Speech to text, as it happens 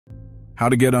How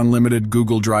to get unlimited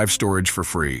Google Drive storage for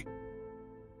free.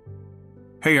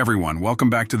 Hey everyone, welcome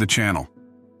back to the channel.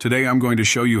 Today I'm going to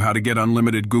show you how to get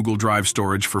unlimited Google Drive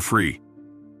storage for free.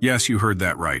 Yes, you heard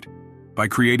that right. By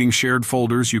creating shared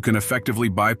folders, you can effectively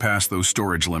bypass those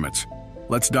storage limits.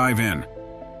 Let's dive in.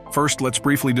 First, let's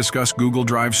briefly discuss Google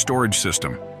Drive's storage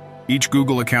system. Each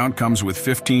Google account comes with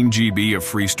 15 GB of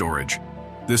free storage.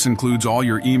 This includes all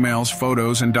your emails,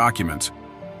 photos, and documents.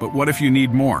 But what if you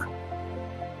need more?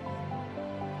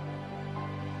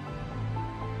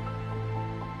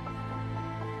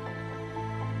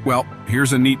 Well,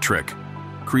 here's a neat trick.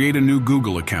 Create a new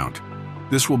Google account.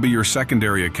 This will be your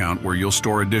secondary account where you'll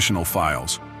store additional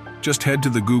files. Just head to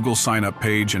the Google sign-up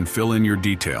page and fill in your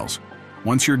details.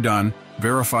 Once you're done,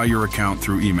 verify your account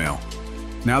through email.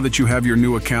 Now that you have your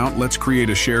new account, let's create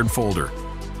a shared folder.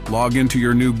 Log into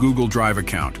your new Google Drive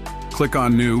account. Click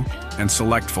on New and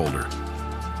select Folder.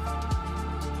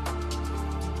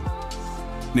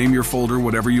 Name your folder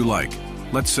whatever you like.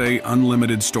 Let's say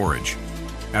Unlimited Storage.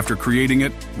 After creating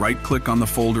it, right-click on the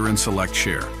folder and select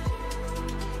Share.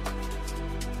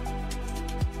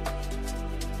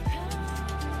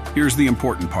 Here's the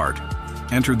important part.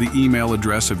 Enter the email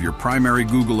address of your primary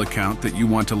Google account that you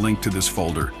want to link to this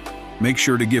folder. Make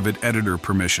sure to give it editor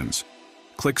permissions.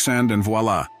 Click Send and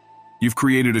voila! You've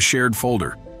created a shared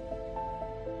folder.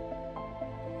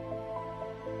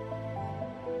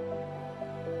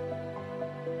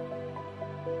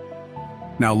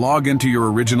 Now log into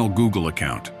your original Google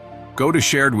account. Go to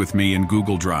Shared with Me in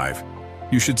Google Drive.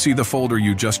 You should see the folder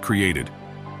you just created.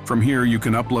 From here, you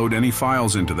can upload any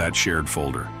files into that shared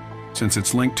folder. Since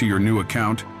it's linked to your new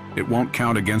account, it won't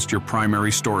count against your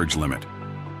primary storage limit.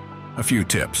 A few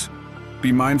tips.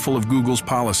 Be mindful of Google's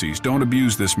policies. Don't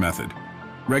abuse this method.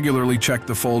 Regularly check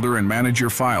the folder and manage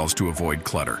your files to avoid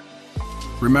clutter.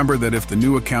 Remember that if the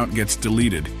new account gets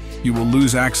deleted, you will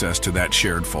lose access to that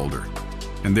shared folder.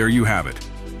 And there you have it.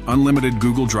 Unlimited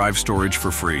Google Drive storage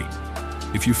for free.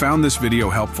 If you found this video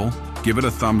helpful, give it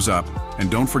a thumbs up and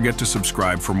don't forget to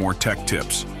subscribe for more tech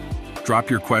tips. Drop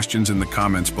your questions in the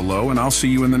comments below and I'll see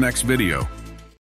you in the next video.